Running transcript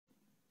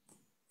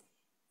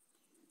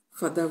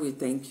Father, we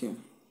thank you.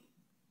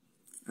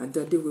 And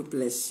Daddy, we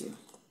bless you.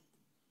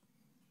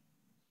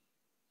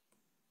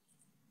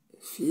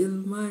 Fill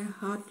my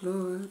heart,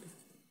 Lord.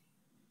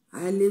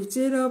 I lift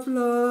it up,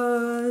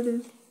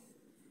 Lord.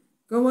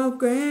 Come and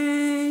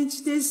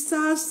quench this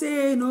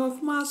thirsting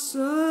of my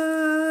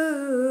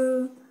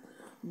soul.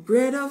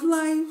 Bread of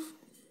life,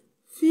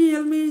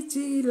 fill me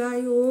till I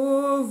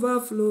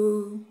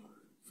overflow.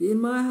 Fill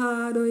my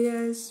heart, oh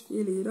yes,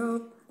 fill it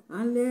up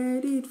and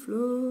let it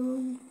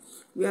flow.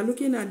 We are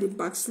looking at the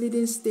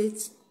backsliding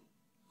state.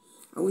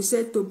 And we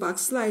said to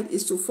backslide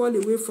is to fall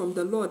away from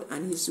the Lord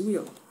and his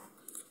will.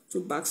 To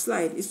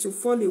backslide is to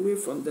fall away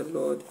from the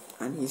Lord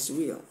and his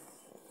will.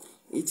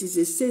 It is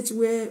a state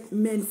where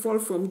men fall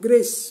from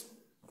grace.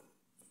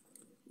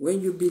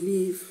 When you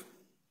believe,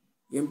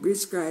 you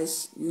embrace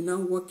Christ, you now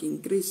walk in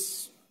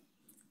grace.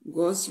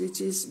 God's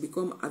riches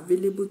become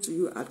available to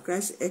you at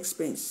Christ's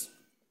expense.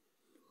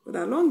 But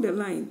along the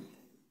line,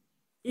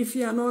 if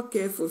you are not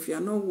careful, if you are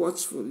not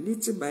watchful,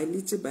 little by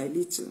little by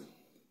little,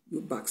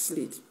 you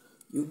backslid.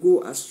 You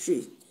go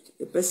astray.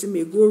 The person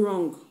may go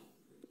wrong.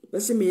 The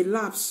person may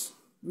lapse,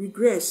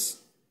 regress,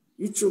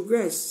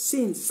 retrogress,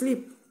 sin,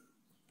 slip.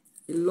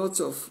 A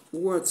lot of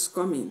words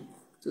coming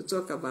to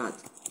talk about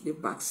the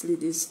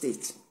backsliding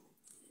state.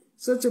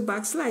 So to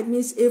backslide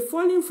means a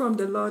falling from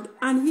the Lord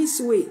and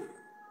his way.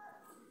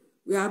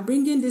 We are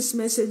bringing these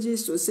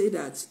messages to say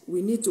that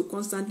we need to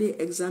constantly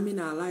examine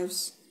our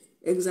lives,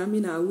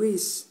 examine our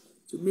ways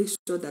to make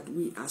sure that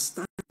we are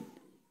standing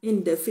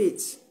in the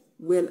faith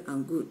well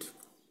and good.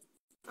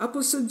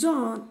 Apostle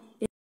John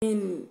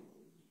in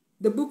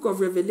the book of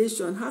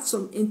Revelation had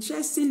some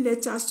interesting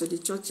letters to the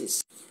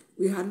churches.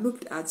 We had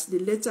looked at the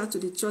letter to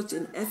the church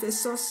in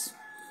Ephesus.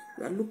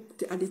 We had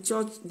looked at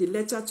the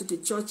letter to the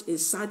church in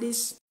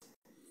Sardis,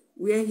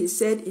 where he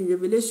said in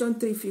Revelation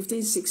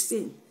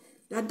 3:15-16,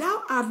 that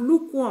thou art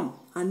lukewarm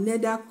and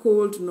neither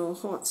cold nor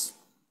hot.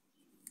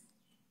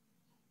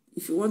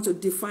 If you want to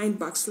define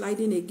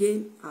backsliding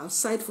again,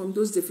 aside from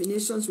those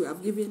definitions we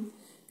have given,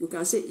 you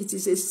can say it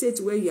is a state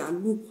where you are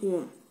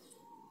lukewarm.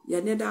 You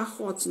are neither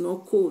hot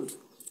nor cold.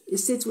 A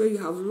state where you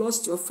have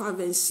lost your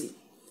fervency.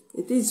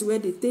 It is where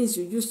the things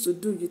you used to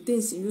do, the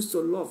things you used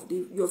to love,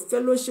 your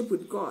fellowship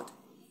with God,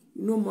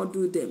 you no more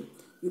do them.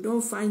 You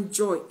don't find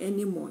joy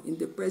anymore in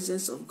the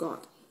presence of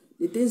God.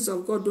 The things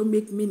of God don't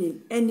make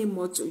meaning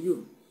anymore to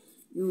you.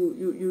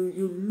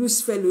 You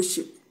lose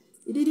fellowship.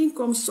 It didn't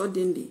come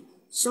suddenly.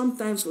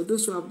 Sometimes for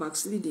those who are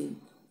backsliding,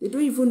 they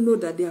don't even know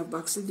that they are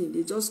backsliding.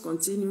 They just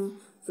continue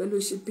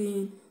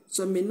fellowshipping.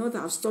 Some may not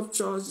have stopped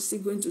church, still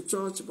going to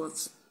church,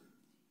 but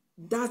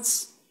that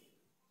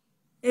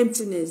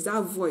emptiness,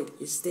 that void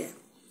is there.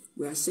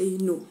 We are saying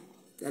no.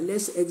 That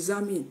let's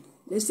examine,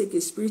 let's take a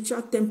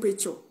spiritual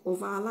temperature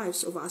of our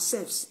lives, of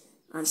ourselves,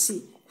 and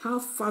see how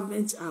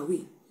fervent are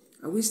we.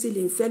 Are we still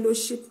in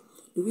fellowship?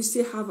 Do we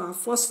still have our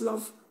first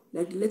love?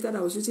 Like the letter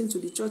that was written to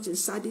the church in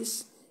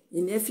Sardis,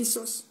 in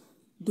Ephesus.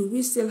 Do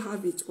we still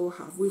have it, or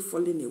have we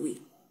fallen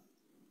away?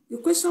 The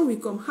question will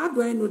come, how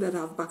do I know that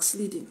I've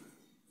backslidden?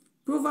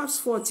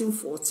 Proverbs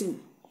 14:14.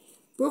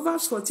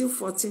 Proverbs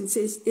 14:14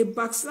 says, a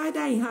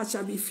backslider in heart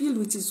shall be filled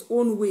with his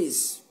own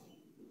ways.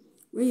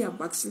 When you are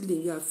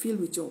backsliding, you are filled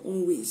with your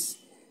own ways,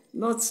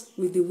 not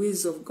with the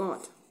ways of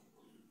God.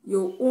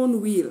 Your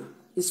own will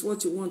is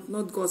what you want,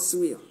 not God's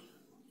will.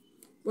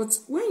 But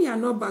when you are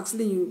not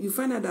backsliding, you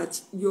find out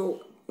that your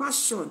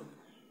passion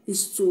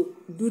is to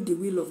do the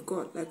will of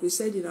God. Like we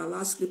said in our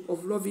last clip,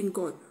 of loving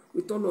God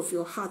with all of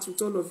your heart,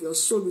 with all of your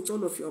soul, with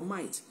all of your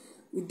might.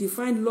 We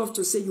define love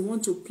to say you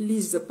want to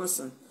please the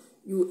person.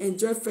 You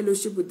enjoy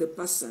fellowship with the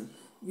person.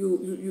 You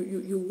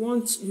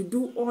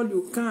do all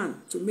you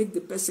can to make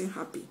the person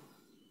happy.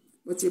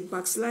 But a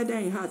backslider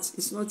in heart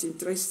is not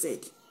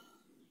interested.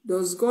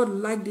 Does God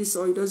like this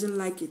or he doesn't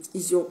like it?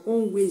 It's your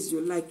own ways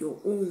you like, your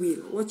own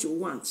will, what you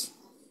want.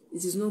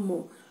 It is no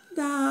more.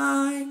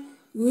 Thy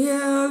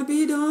will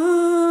be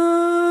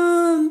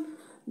done.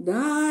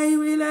 Thy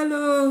will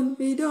alone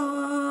be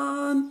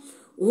done.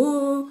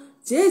 Oh,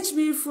 teach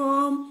me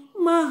from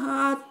my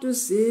heart to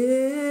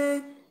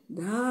say,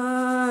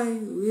 thy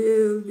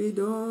will be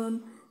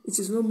done. It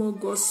is no more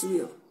God's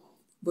will,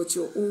 but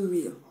your own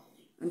will.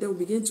 And then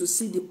we begin to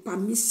see the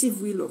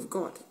permissive will of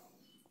God.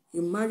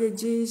 In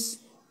marriages,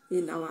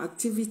 in our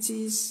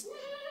activities,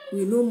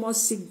 we no more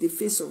seek the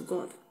face of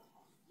God.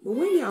 But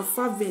when you are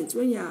fervent,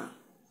 when you are,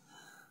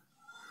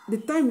 the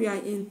time you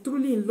are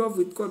truly in love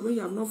with God, when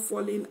you have not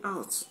fallen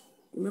out,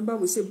 remember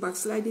we say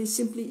backsliding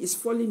simply is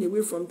falling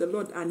away from the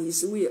Lord and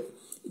his will.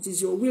 It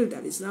is your will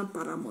that is now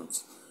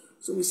paramount.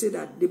 So we say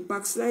that the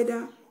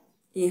backslider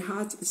in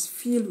heart is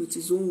filled with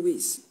his own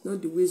ways,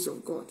 not the ways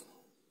of God.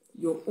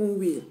 Your own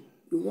will.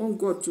 You want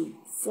God to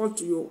fall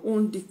to your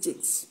own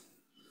dictates.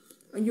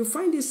 And you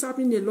find this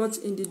happening a lot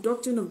in the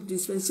doctrine of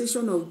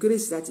dispensation of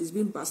grace that is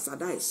being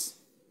bastardized.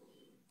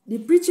 The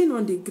preaching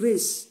on the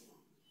grace,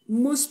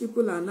 most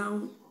people are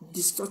now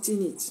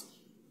distorting it.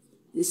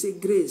 They say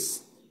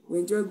grace. We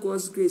enjoy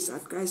God's grace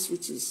at Christ's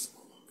riches.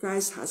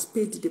 Christ has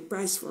paid the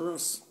price for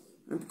us.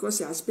 And because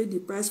he has paid the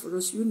price for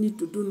us, you need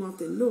to do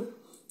nothing. No.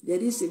 There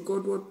is a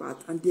Godward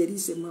part and there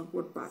is a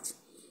manward part.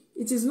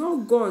 It is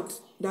not God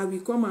that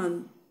will come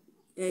and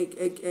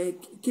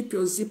keep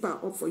your zipper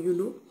up for you,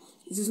 no.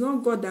 It is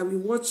not God that will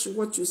watch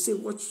what you say,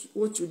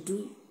 what you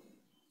do.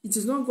 It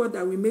is not God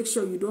that will make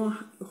sure you don't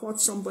hurt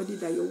somebody,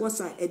 that your words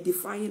are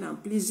edifying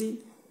and pleasing,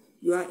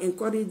 you are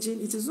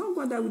encouraging. It is not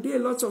God that will do a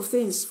lot of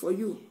things for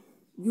you.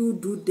 You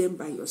do them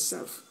by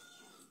yourself.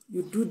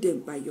 You do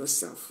them by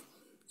yourself.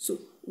 So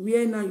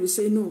where now you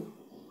say, no,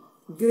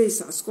 grace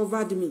has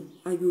covered me,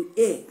 and you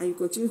err, and you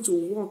continue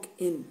to walk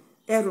in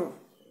error,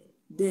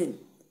 then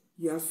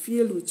you are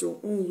filled with your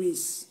own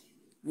ways,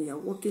 and you are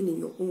walking in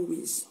your own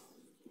ways.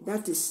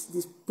 That is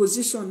the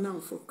position now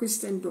for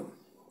Christendom.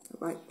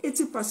 About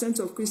 80%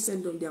 of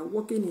Christendom, they are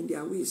walking in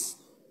their ways.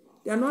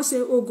 They are not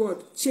saying, oh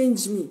God,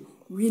 change me,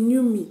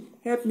 renew me,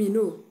 help me.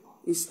 No,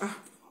 it's,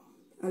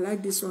 I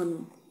like this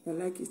one. I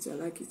like it.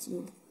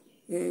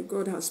 No.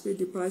 God has paid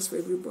the price for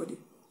everybody.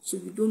 So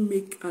you don't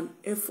make an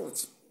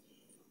effort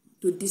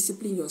to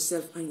discipline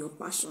yourself and your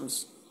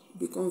passions,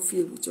 become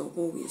filled with your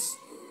own ways.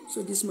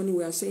 So this morning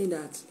we are saying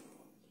that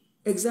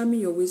examine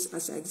your ways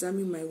as I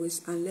examine my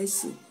ways, and let's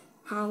see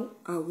how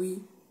are we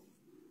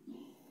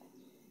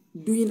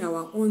doing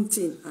our own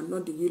thing and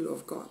not the will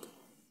of God.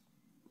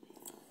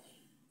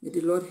 May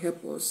the Lord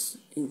help us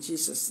in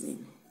Jesus'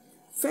 name.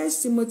 1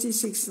 Timothy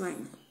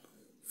 6:9.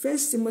 1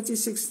 Timothy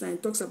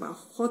 6:9 talks about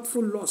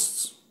hurtful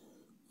lusts.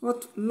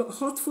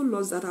 Hurtful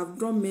lusts that have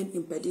drawn men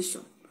in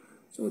perdition.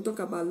 So we talk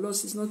about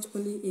lust, it's not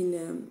only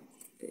in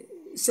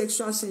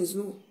sexual sense,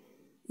 no.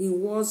 In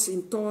words,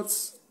 in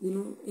thoughts,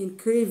 in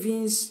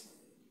cravings,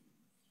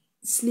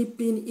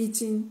 sleeping,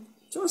 eating,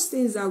 just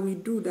things that we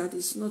do that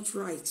is not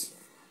right,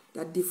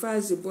 that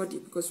defiles the body,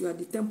 because we are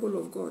the temple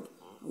of God.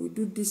 And we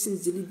do these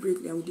things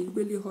deliberately, and we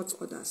deliberately hurt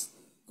others.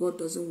 God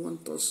doesn't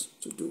want us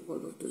to do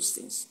all of those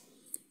things.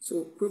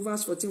 So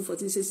Proverbs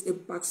 14:14 says, a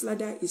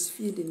backslider is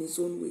filled in his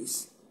own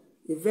ways.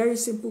 A very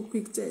simple,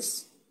 quick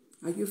test.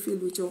 Are you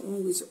filled with your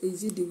own ways? Or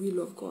is it the will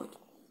of God?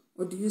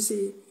 Or do you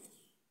say,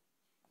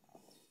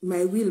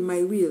 my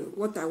will,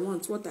 what I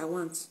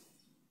want?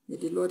 May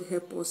the Lord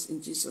help us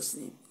in Jesus'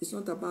 name. It's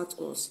not about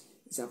us,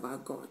 it's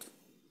about God.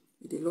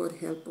 May the Lord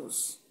help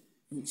us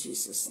in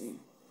Jesus' name.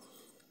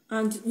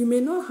 And you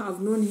may not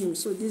have known him,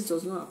 so this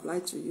does not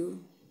apply to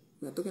you.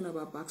 We are talking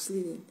about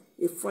backsliding,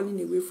 a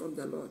falling away from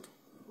the Lord.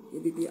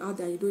 You may be out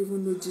there, you don't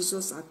even know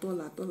Jesus at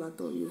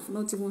all. You've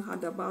not even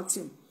heard about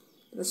him.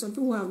 There are some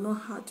people who have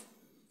not heard.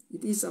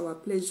 It is our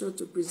pleasure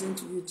to present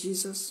to you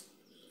Jesus.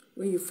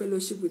 When you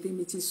fellowship with him,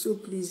 it is so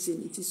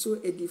pleasing, it is so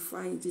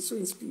edifying, it is so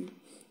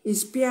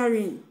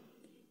inspiring.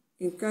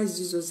 In Christ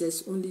Jesus,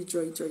 there's only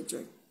joy.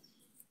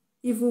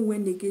 Even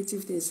when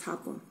negative things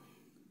happen,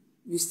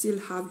 you still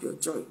have your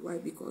joy. Why?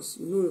 Because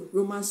you know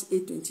Romans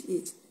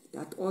 8:28,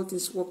 that all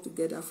things work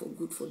together for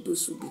good for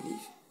those who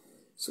believe.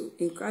 So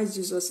in Christ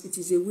Jesus, it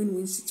is a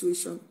win-win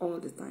situation all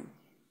the time.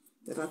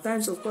 There are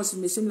times, of course, it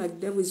may seem like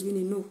the devil is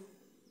winning. No,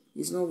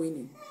 he's not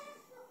winning,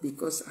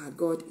 because our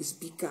God is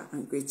bigger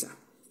and greater.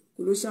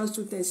 Colossians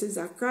 2:10 says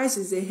that Christ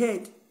is the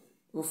head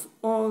of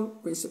all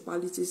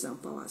principalities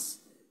and powers.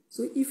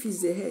 So if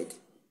he's the head,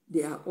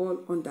 they are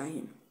all under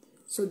him.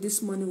 So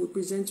this morning we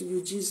present to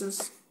you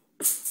Jesus.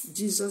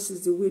 Jesus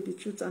is the way, the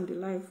truth, and the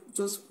life.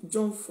 Just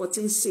John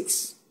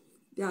 14:6.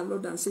 Their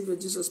Lord and Savior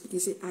Jesus speaking,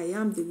 say, I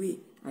am the way,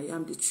 I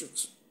am the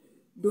truth.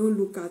 Don't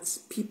look at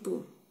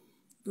people.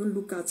 Don't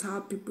look at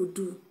how people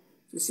do.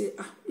 To say,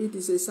 it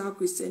is a South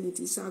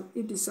Christianity,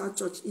 it is our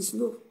church. It's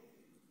no.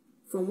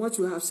 From what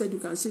you have said, you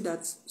can see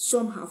that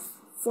some have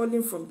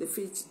fallen from the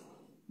faith.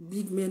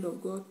 Big men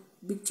of God,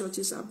 big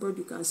churches abroad,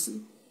 you can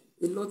see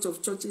a lot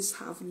of churches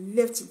have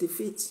left the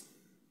faith.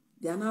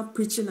 They are now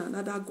preaching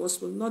another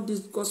gospel, not this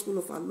gospel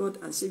of our Lord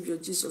and Savior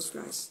Jesus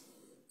Christ.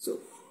 So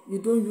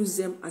you don't use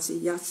them as a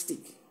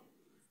yardstick.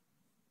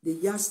 The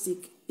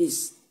yardstick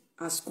is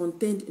as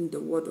contained in the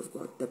Word of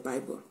God, the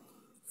Bible.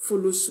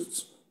 Follow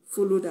suit.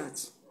 Follow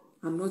that,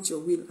 and not your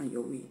will and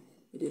your way.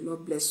 May the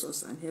Lord bless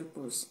us and help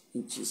us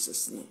in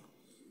Jesus' name.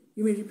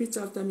 You may repeat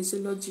after me. Say,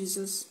 Lord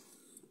Jesus,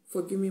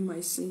 forgive me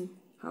my sin.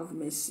 Have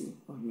mercy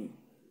on me.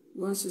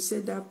 Once you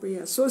said that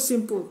prayer, so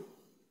simple.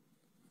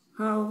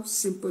 How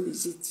simple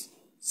is it?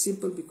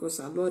 Simple because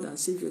our Lord and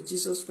Savior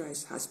Jesus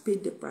Christ has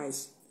paid the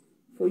price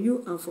for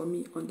you and for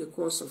me on the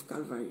cross of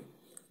Calvary.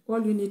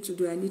 All you need to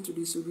do, I need to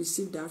do, is to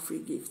receive that free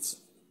gift.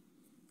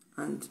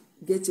 And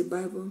get a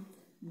Bible,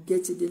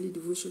 get a daily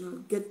devotional,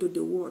 get to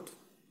the Word.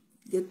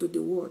 Get to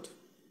the Word.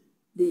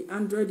 The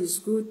Android is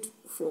good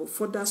for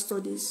further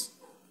studies,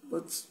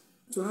 but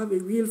to have a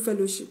real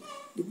fellowship,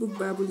 the book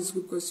Bible is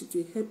good because it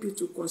will help you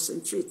to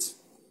concentrate.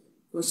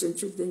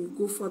 Then you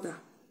go further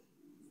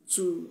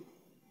to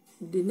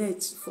the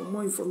net for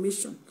more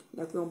information.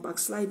 Like we're on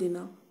backsliding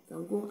now, you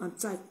can go and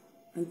type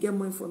and get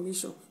more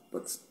information.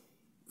 But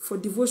for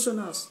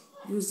devotionals,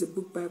 use the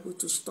book Bible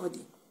to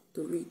study,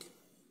 to read.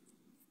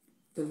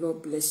 The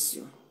Lord bless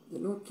you. The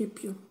Lord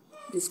keep you.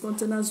 This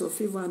countenance of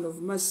favor and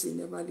of mercy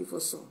never leave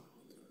us all.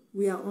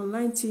 We are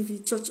online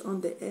TV, church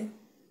on the air.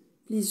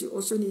 Please, you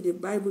also need a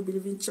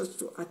Bible-believing church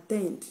to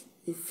attend,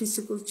 a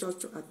physical church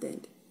to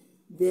attend.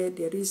 There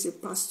is a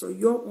pastor,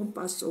 your own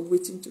pastor,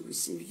 waiting to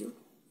receive you.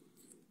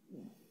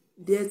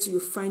 There you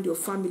find your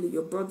family,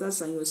 your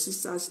brothers and your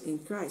sisters in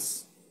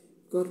Christ.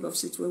 God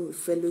loves it when we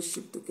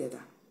fellowship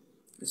together.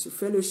 As you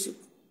fellowship,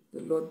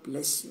 the Lord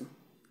bless you,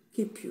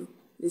 keep you.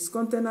 His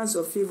countenance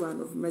of favor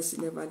and of mercy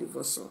never leave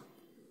us all.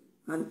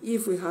 And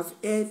if we have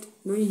erred,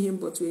 knowing him,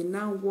 but we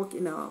now walk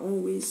in our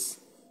own ways,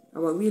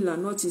 our will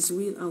and not his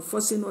will, and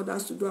forcing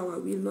others to do our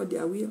will, not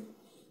their will,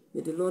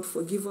 may the Lord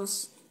forgive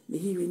us. May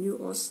he renew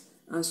us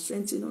and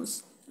strengthen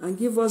us and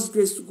give us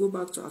grace to go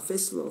back to our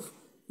first love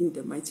in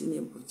the mighty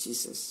name of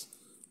Jesus.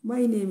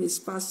 My name is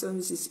Pastor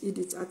Mrs.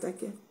 Edith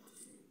Atake,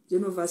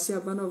 General Overseer,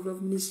 Banner of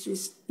Love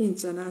Ministries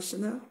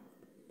International.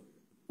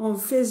 On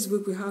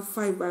Facebook, we have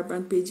 5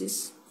 vibrant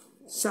pages.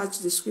 Search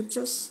the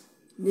scriptures,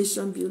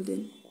 nation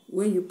building,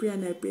 when you pray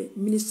and I pray,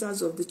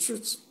 ministers of the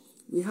truth.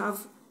 We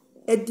have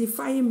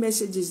edifying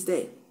messages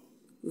there.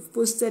 We've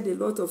posted a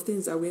lot of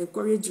things that will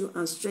encourage you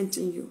and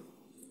strengthen you.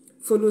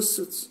 Follow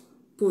suit,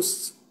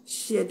 post,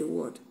 share the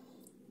word.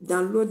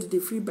 Download the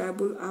free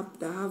Bible app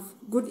that have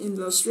good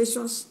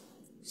illustrations.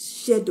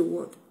 Share the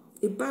word.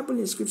 A Bible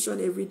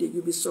inscription every day.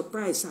 You'll be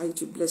surprised how it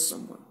will bless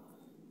someone.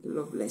 The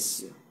Lord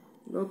bless you.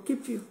 The Lord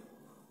keep you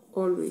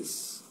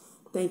always.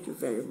 Thank you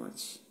very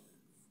much.